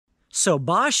So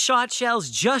Boss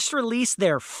Shotshells just released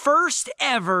their first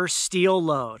ever steel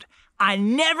load. I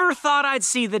never thought I'd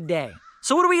see the day.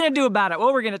 So what are we gonna do about it?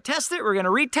 Well, we're gonna test it, we're gonna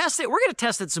retest it, we're gonna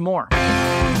test it some more.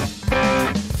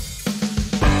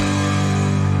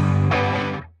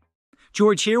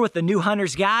 George here with the New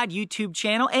Hunter's Guide YouTube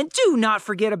channel, and do not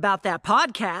forget about that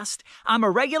podcast. I'm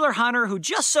a regular hunter who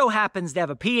just so happens to have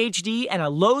a PhD and a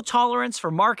low tolerance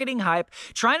for marketing hype,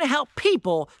 trying to help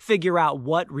people figure out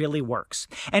what really works.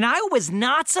 And I was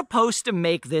not supposed to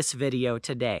make this video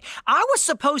today. I was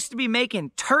supposed to be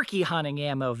making turkey hunting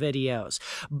ammo videos,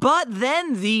 but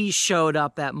then these showed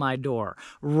up at my door,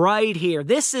 right here.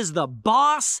 This is the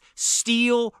Boss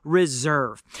Steel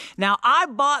Reserve. Now, I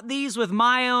bought these with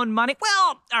my own money.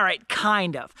 Well, all right,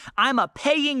 kind of. I'm a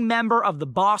paying member of the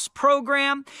Boss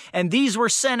program, and these were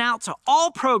sent out to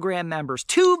all program members.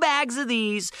 2 bags of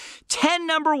these, 10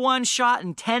 number 1 shot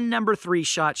and 10 number 3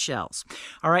 shot shells.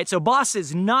 All right, so Boss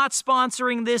is not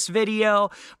sponsoring this video,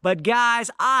 but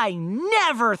guys, I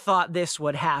never thought this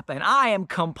would happen. I am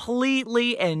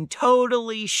completely and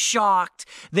totally shocked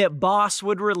that Boss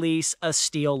would release a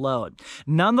steel load.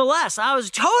 Nonetheless, I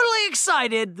was totally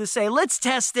excited to say, let's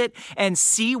test it and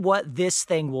see what this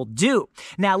thing will do.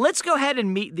 Now, let's go ahead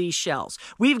and meet these shells.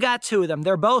 We've got 2 of them.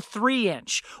 They're both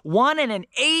 3-inch, 1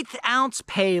 1/8 ounce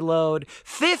payload,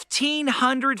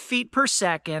 1,500 feet per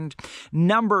second,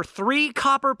 number 3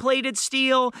 copper-plated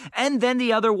steel, and then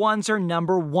the other ones are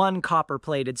number 1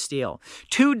 copper-plated steel.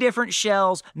 2 different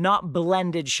shells, not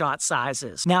blended shot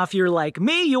sizes. Now, if you're like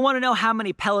me, you want to know how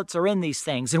many pellets are in these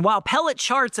things. And while pellet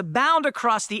charts abound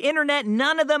across the internet,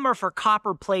 none of them are for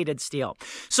copper-plated steel.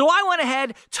 So I went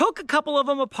ahead, took a couple of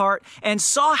them apart, and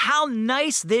saw how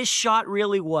nice this shot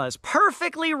really was.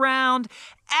 Perfectly round,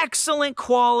 excellent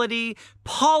quality,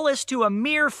 polished to a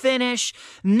mere finish,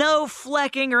 no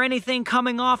flecking or anything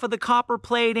coming off of the copper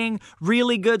plating,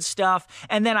 really good stuff.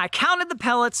 And then I counted the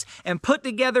pellets and put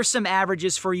together some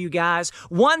averages for you guys.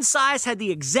 One size had the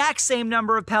exact same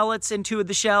number of pellets in 2 of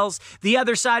the shells. The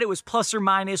other side, it was plus or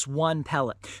minus 1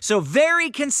 pellet. So very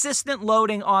consistent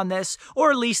loading on this, or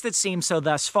at least it seems so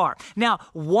thus far. Now,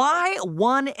 why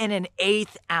 1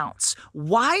 1/8 ounce?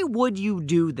 Why would you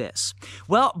do this?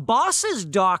 Well, Boss's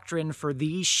doctrine for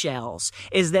these shells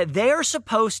is that they are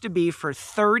supposed to be for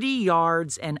 30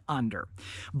 yards and under.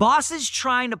 Boss is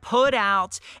trying to put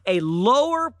out a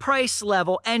lower price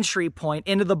level entry point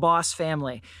into the Boss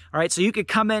family. All right, so you could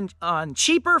come in on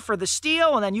cheaper for the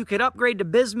steel, and then you could upgrade to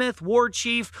Bismuth,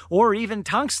 Warchief, or even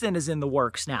tungsten is in the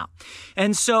works now.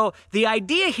 And so the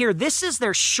idea here, this is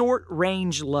their short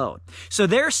range load. So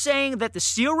they're saying that the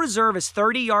Steel Reserve is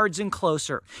 30 yards and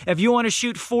closer. If you want to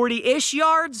shoot 40-ish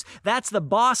yards, that's the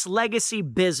Boss Legacy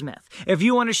Bismuth. If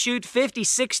you want to shoot 50,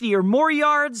 60 or more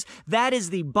yards, that is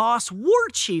the Boss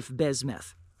Warchief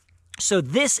Bismuth. So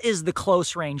this is the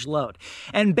close range load.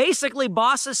 And basically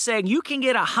Boss is saying you can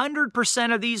get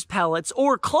 100% of these pellets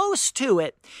or close to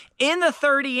it in the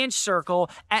 30-inch circle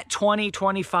at 20,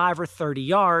 25, or 30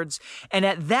 yards. And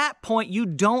at that point, you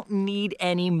don't need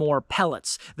any more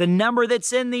pellets. The number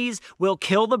that's in these will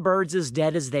kill the birds as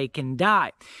dead as they can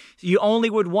die. You only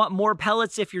would want more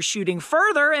pellets if you're shooting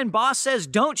further, and Boss says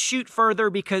don't shoot further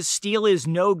because steel is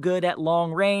no good at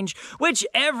long range, which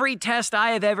every test I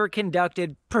have ever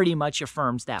conducted pretty much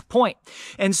affirms that point.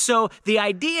 And so the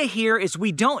idea here is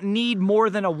we don't need more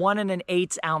than a 1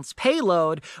 1/8 ounce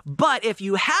payload, but if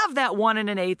you have that 1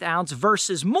 1/8 ounce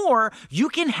versus more, you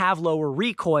can have lower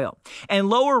recoil. And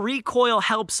lower recoil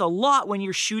helps a lot when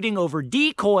you're shooting over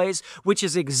decoys, which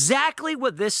is exactly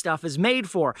what this stuff is made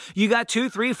for. You got 2,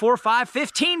 3, 4, 5,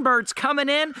 15 birds coming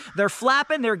in, they're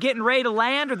flapping, they're getting ready to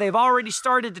land, or they've already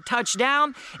started to touch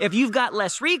down. If you've got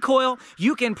less recoil,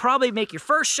 you can probably make your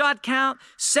first shot count,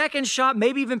 second shot,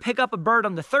 maybe even pick up a bird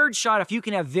on the 3rd shot if you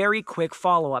can have very quick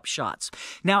follow-up shots.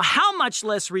 Now, how much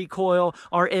less recoil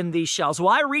are in these shells? Well,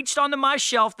 I reached onto my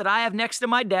shelf that I have next to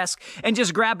my desk and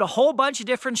just grabbed a whole bunch of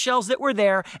different shells that were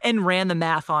there and ran the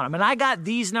math on them. And I got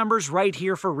these numbers right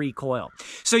here for recoil.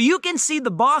 So you can see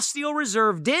the Boss Steel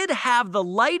Reserve did have the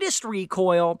lightest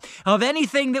recoil of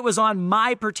anything that was on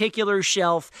my particular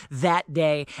shelf that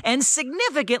day, and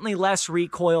significantly less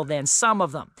recoil than some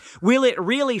of them. Will it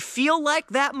really feel like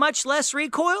that much less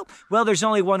recoil? Well, there's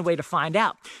only one way to find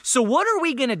out. So what are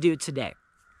we going to do today?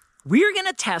 We're going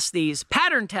to test these,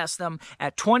 pattern test them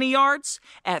at 20 yards,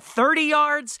 at 30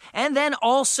 yards, and then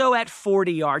also at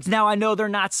 40 yards. Now, I know they're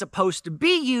not supposed to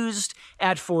be used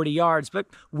at 40 yards, but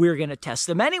we're going to test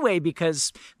them anyway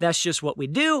because that's just what we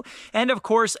do. And of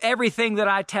course, everything that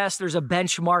I test, there's a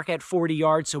benchmark at 40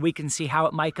 yards so we can see how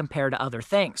it might compare to other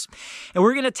things. And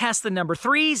we're going to test the number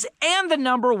 3s and the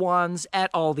number 1s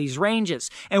at all these ranges.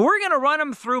 And we're going to run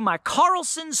them through my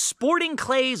Carlson Sporting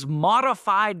Clays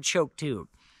modified choke tube.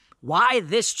 Why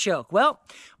this choke? Well,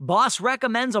 Boss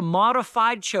recommends a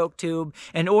modified choke tube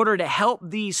in order to help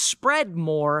these spread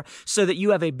more so that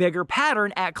you have a bigger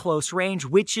pattern at close range,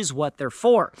 which is what they're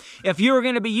for. If you were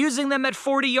going to be using them at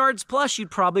 40 yards plus,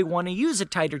 you'd probably want to use a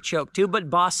tighter choke tube,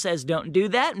 but Boss says don't do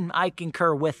that, and I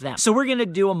concur with them. So we're going to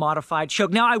do a modified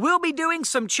choke. Now, I will be doing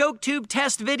some choke tube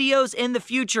test videos in the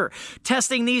future,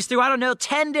 testing these through, I don't know,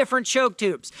 10 different choke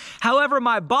tubes. However,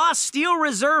 my Boss Steel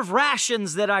Reserve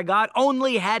rations that I got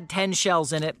only had 10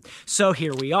 shells in it, so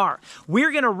here we are.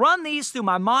 We're going to run these through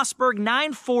my Mossberg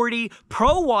 940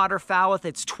 Pro Waterfowl with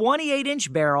its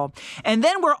 28-inch barrel, and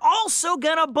then we're also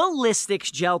going to ballistics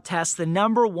gel test the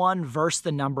number 1 versus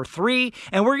the number 3,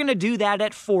 and we're going to do that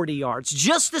at 40 yards,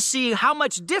 just to see how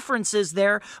much difference is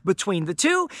there between the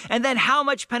two, and then how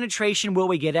much penetration will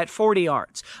we get at 40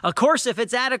 yards. Of course, if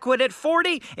it's adequate at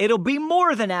 40, it'll be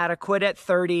more than adequate at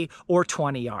 30 or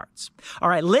 20 yards. All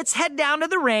right, let's head down to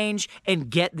the range and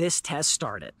get this test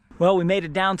started. Well, we made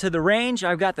it down to the range.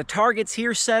 I've got the targets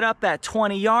here set up at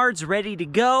 20 yards, ready to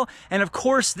go. And of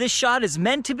course, this shot is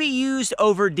meant to be used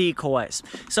over decoys.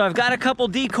 So I've got a couple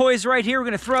decoys right here. We're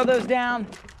gonna throw those down.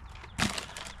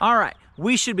 All right,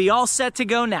 we should be all set to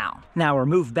go now. Now we're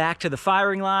moved back to the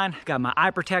firing line. Got my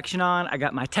eye protection on. I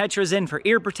got my tetras in for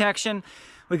ear protection.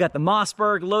 We got the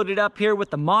Mossberg loaded up here with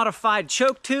the modified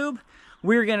choke tube.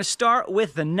 We're gonna start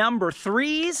with the number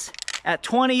 3s. At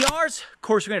 20 yards, of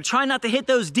course, we're going to try not to hit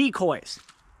those decoys.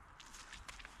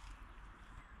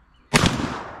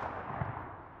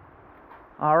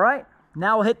 All right,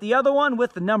 now we'll hit the other one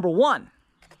with the number 1.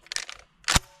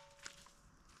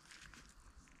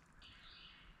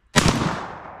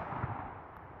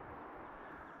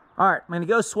 All right, I'm going to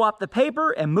go swap the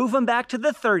paper and move them back to the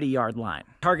 30-yard line.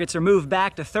 Targets are moved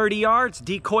back to 30 yards.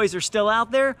 Decoys are still out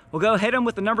there. We'll go hit them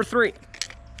with the number 3.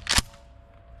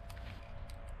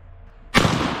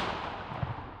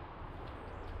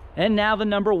 And now the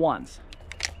number 1s.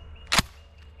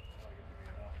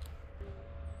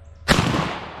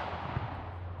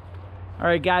 All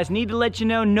right, guys, need to let you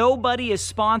know nobody is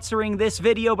sponsoring this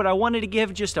video, but I wanted to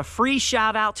give just a free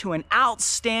shout out to an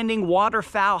outstanding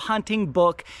waterfowl hunting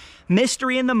book,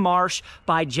 Mystery in the Marsh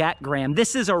by Jack Graham.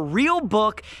 This is a real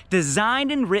book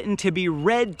designed and written to be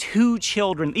read to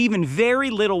children, even very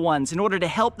little ones, in order to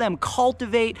help them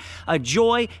cultivate a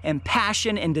joy and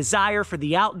passion and desire for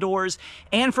the outdoors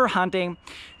and for hunting.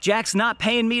 Jack's not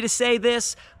paying me to say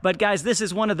this, but guys, this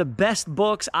is one of the best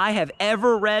books I have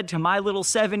ever read to my little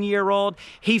 7-year-old.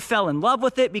 He fell in love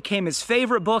with it, became his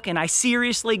favorite book, and I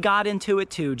seriously got into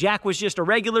it too. Jack was just a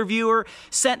regular viewer,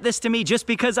 sent this to me just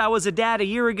because I was a dad a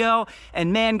year ago,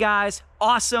 and man, guys,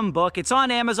 awesome book. It's on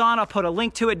Amazon. I'll put a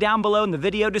link to it down below in the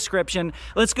video description.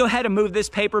 Let's go ahead and move this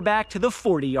paper back to the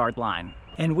 40-yard line.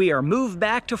 And we are moved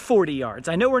back to 40 yards.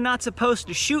 I know we're not supposed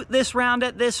to shoot this round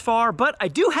at this far, but I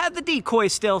do have the decoy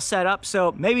still set up,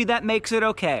 so maybe that makes it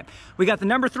okay. We got the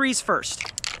number 3s first.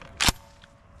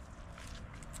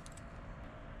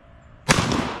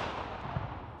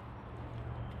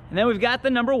 And then we've got the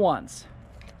number 1s.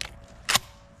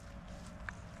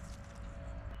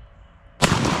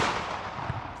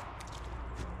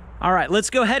 All right, let's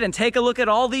go ahead and take a look at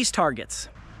all these targets.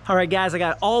 All right, guys, I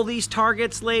got all these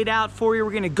targets laid out for you.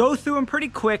 We're gonna go through them pretty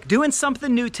quick, doing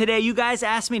something new today. You guys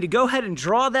asked me to go ahead and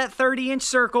draw that 30-inch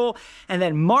circle and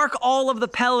then mark all of the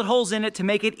pellet holes in it to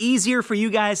make it easier for you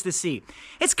guys to see.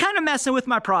 It's kind of messing with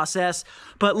my process,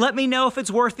 but let me know if it's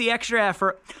worth the extra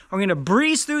effort. We're gonna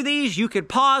breeze through these. You could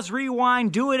pause,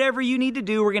 rewind, do whatever you need to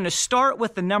do. We're gonna start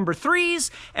with the number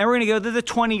 3s, and we're gonna go to the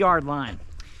 20-yard line.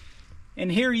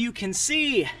 And here you can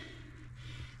see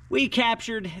we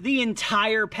captured the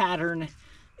entire pattern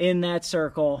in that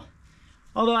circle,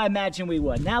 although I imagine we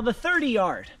would. Now the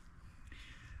 30-yard,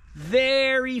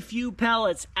 very few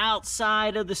pellets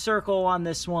outside of the circle on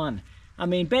this one. I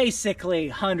mean, basically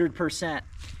 100%.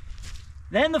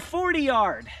 Then the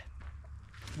 40-yard,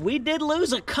 we did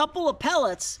lose a couple of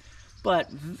pellets, but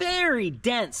very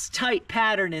dense, tight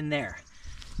pattern in there.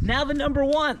 Now the number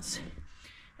 1s,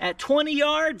 at 20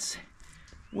 yards,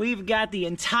 we've got the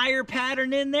entire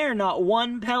pattern in there, not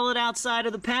one pellet outside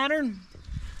of the pattern.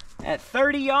 At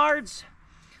 30 yards,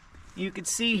 you can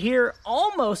see here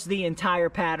almost the entire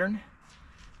pattern.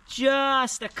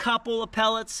 just a couple of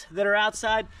pellets that are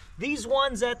outside. These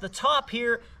ones at the top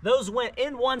here, those went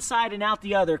in one side and out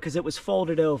the other because it was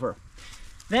folded over.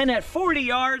 Then at 40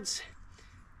 yards,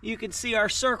 you can see our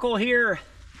circle here.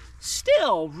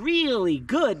 Still really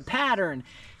good pattern,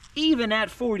 even at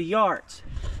 40 yards.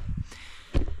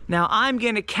 Now I'm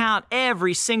gonna count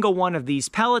every single one of these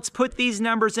pellets, put these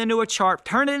numbers into a chart,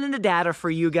 turn it into data for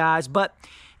you guys, but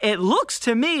it looks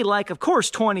to me like, of course,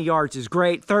 20 yards is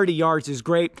great, 30 yards is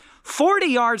great. 40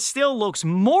 yards still looks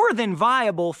more than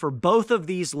viable for both of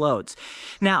these loads.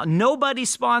 Now,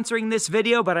 nobody's sponsoring this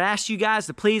video, but I asked you guys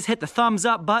to please hit the thumbs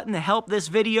up button to help this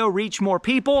video reach more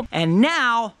people. And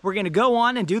now we're gonna go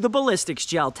on and do the ballistics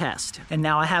gel test. And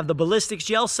now I have the ballistics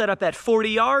gel set up at 40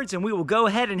 yards, and we will go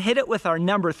ahead and hit it with our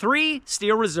number 3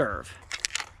 Steel Reserve.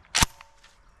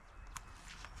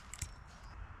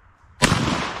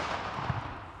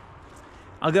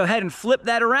 I'll go ahead and flip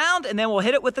that around, and then we'll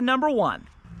hit it with the number 1.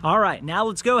 All right, now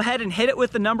let's go ahead and hit it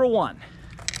with the number 1.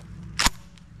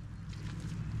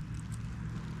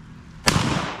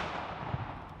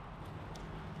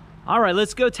 All right,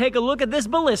 let's go take a look at this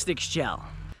ballistics gel.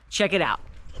 Check it out.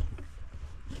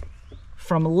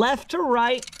 From left to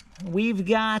right, we've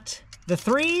got the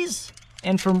 3s,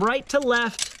 and from right to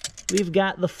left, we've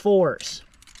got the 4s.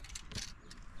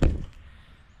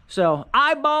 So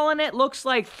eyeballing it, looks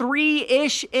like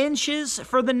 3-ish inches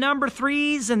for the number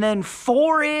 3s and then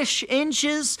 4-ish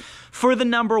inches for the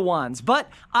number 1s. But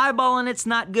eyeballing it's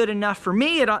not good enough for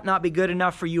me. It ought not be good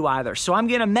enough for you either. So I'm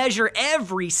gonna measure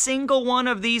every single one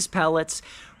of these pellets,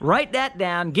 write that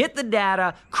down, get the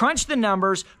data, crunch the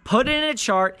numbers, put it in a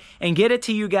chart, and get it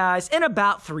to you guys in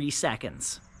about 3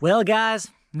 seconds. Well guys,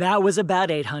 that was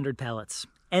about 800 pellets.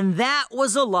 And that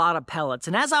was a lot of pellets.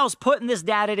 And as I was putting this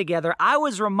data together, I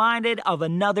was reminded of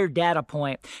another data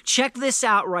point. Check this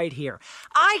out right here.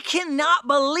 I cannot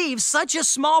believe such a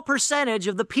small percentage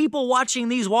of the people watching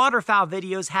these waterfowl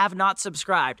videos have not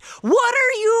subscribed. What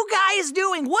are you guys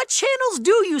doing? What channels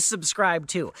do you subscribe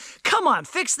to? Come on,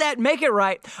 fix that, make it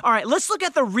right. All right, let's look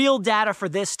at the real data for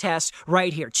this test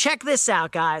right here. Check this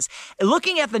out, guys.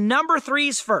 Looking at the number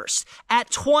 3s first,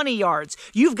 at 20 yards,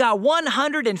 you've got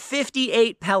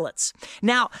 158 pellets.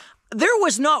 Now, there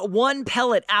was not one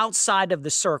pellet outside of the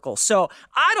circle. So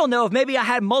I don't know if maybe I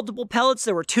had multiple pellets.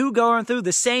 There were 2 going through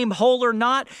the same hole or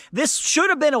not. This should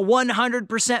have been a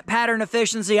 100% pattern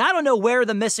efficiency. I don't know where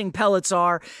the missing pellets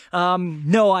are.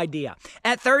 No idea.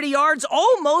 At 30 yards,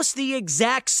 almost the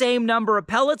exact same number of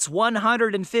pellets,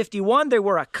 151. There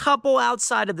were a couple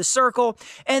outside of the circle.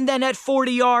 And then at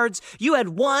 40 yards, you had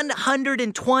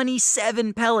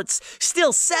 127 pellets.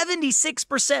 Still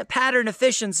 76% pattern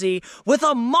efficiency with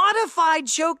a modified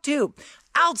choke tube.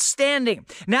 Outstanding.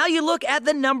 Now you look at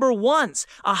the number 1s.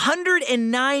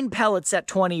 109 pellets at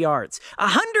 20 yards.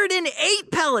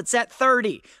 108 pellets at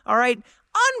 30. All right.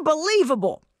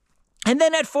 Unbelievable. And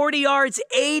then at 40 yards,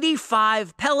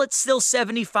 85 pellets, still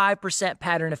 75%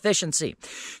 pattern efficiency.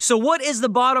 So what is the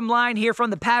bottom line here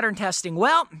from the pattern testing?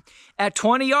 Well, at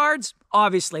 20 yards,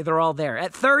 obviously they're all there.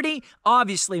 At 30,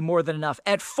 obviously more than enough.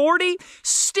 At 40,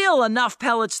 still enough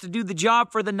pellets to do the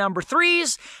job for the number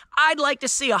 3s. I'd like to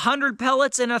see 100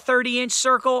 pellets in a 30-inch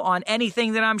circle on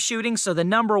anything that I'm shooting, so the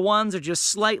number 1s are just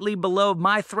slightly below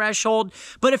my threshold.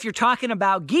 But if you're talking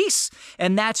about geese,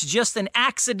 and that's just an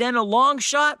accidental long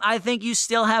shot, I think you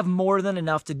still have more than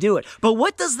enough to do it. But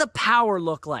what does the power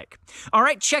look like? All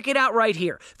right, check it out right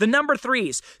here. The number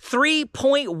 3s,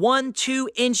 3.12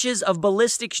 inches of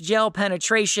ballistics gel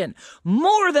penetration,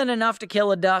 more than enough to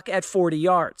kill a duck at 40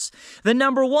 yards. The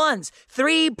number 1s,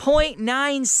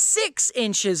 3.96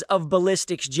 inches of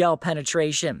ballistics gel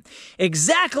penetration.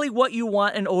 Exactly what you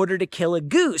want in order to kill a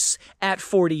goose at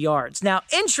 40 yards. Now,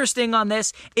 interesting on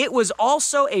this, it was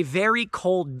also a very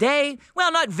cold day.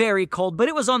 Well, not very cold, but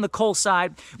it was on the cold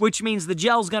side, which means the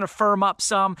gel's going to firm up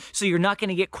some, so you're not going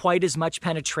to get quite as much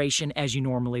penetration as you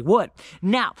normally would.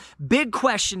 Now, big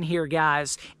question here,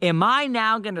 guys. Am I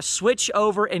now going to switch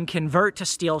over and convert to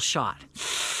steel shot?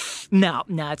 No,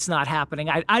 it's not happening.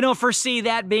 I don't foresee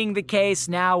that being the case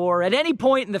now or at any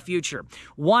point in the future.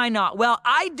 Why not? Well,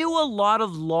 I do a lot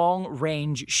of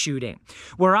long-range shooting.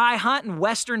 Where I hunt in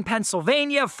western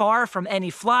Pennsylvania, far from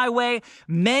any flyway,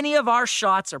 many of our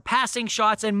shots are passing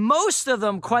shots, and most of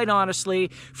them, quite honestly,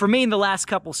 for me in the last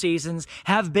couple seasons,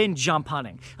 have been jump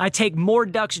hunting. I take more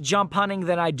ducks jump hunting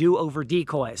than I do over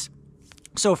decoys.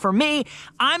 So for me,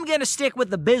 I'm going to stick with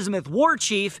the Bismuth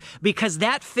Warchief because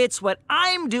that fits what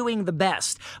I'm doing the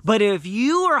best. But if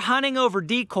you are hunting over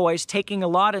decoys, taking a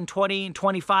lot in 20 and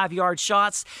 25 yard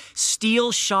shots,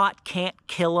 steel shot can't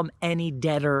kill them any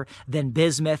deader than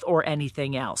Bismuth or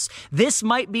anything else. This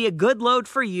might be a good load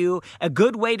for you, a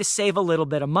good way to save a little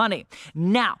bit of money.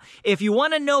 Now, if you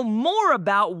want to know more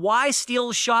about why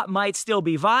steel shot might still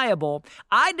be viable,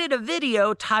 I did a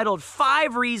video titled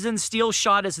 5 Reasons Steel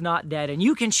Shot is Not Dead, and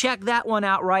you can check that one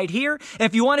out right here.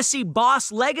 If you want to see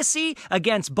Boss Legacy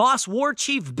against Boss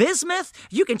Warchief Bismuth,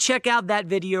 you can check out that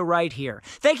video right here.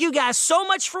 Thank you guys so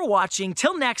much for watching.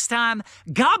 Till next time,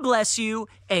 God bless you,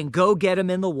 and go get 'em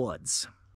in the woods.